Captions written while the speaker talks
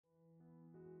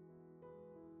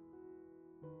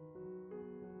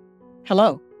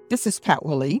Hello, this is Pat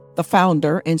Willie, the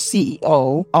founder and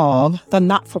CEO of the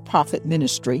not-for-profit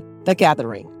ministry, The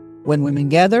Gathering. When women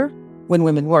gather, when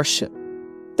women worship.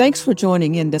 Thanks for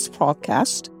joining in this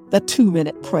podcast, The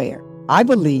 2-Minute Prayer. I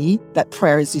believe that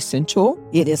prayer is essential,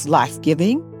 it is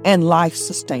life-giving and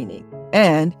life-sustaining,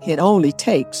 and it only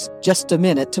takes just a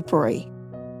minute to pray.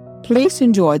 Please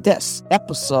enjoy this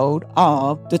episode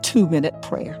of The 2-Minute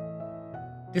Prayer.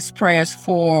 This prayer is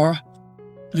for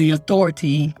the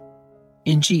authority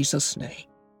in Jesus' name.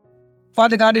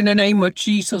 Father God, in the name of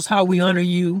Jesus, how we honor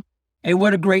you, and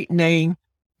what a great name,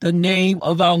 the name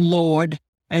of our Lord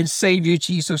and Savior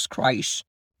Jesus Christ.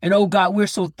 And oh God, we're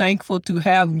so thankful to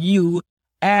have you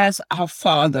as our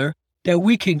Father that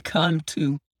we can come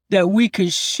to, that we can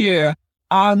share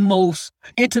our most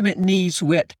intimate needs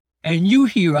with, and you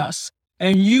hear us,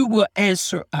 and you will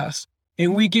answer us.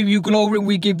 And we give you glory, and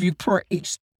we give you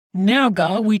praise. Now,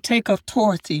 God, we take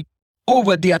authority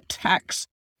over the attacks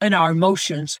and our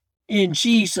emotions. In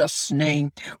Jesus'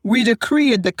 name, we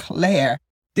decree and declare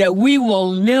that we will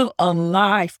live a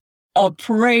life of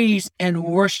praise and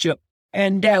worship,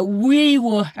 and that we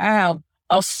will have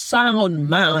a sound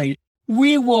mind.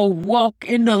 We will walk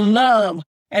in the love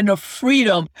and the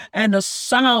freedom and the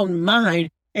sound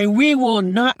mind, and we will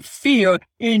not fear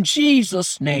in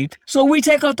Jesus' name. So we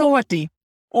take authority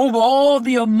over all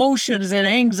the emotions and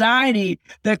anxiety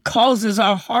that causes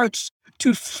our hearts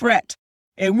to fret.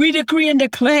 And we decree and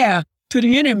declare to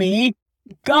the enemy,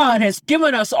 God has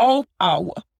given us all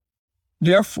power.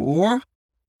 Therefore,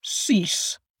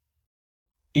 cease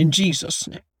in Jesus'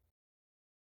 name.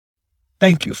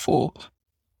 Thank you for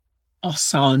a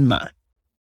sound mind,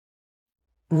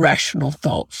 rational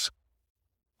thoughts,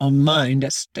 a mind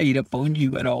that's stayed upon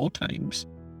you at all times.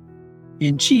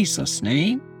 In Jesus'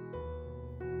 name,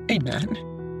 amen.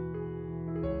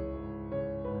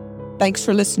 Thanks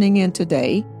for listening in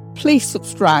today. Please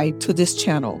subscribe to this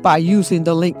channel by using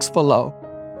the links below.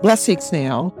 Blessings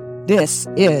now. This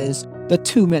is the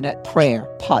 2-Minute Prayer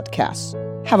Podcast.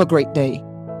 Have a great day.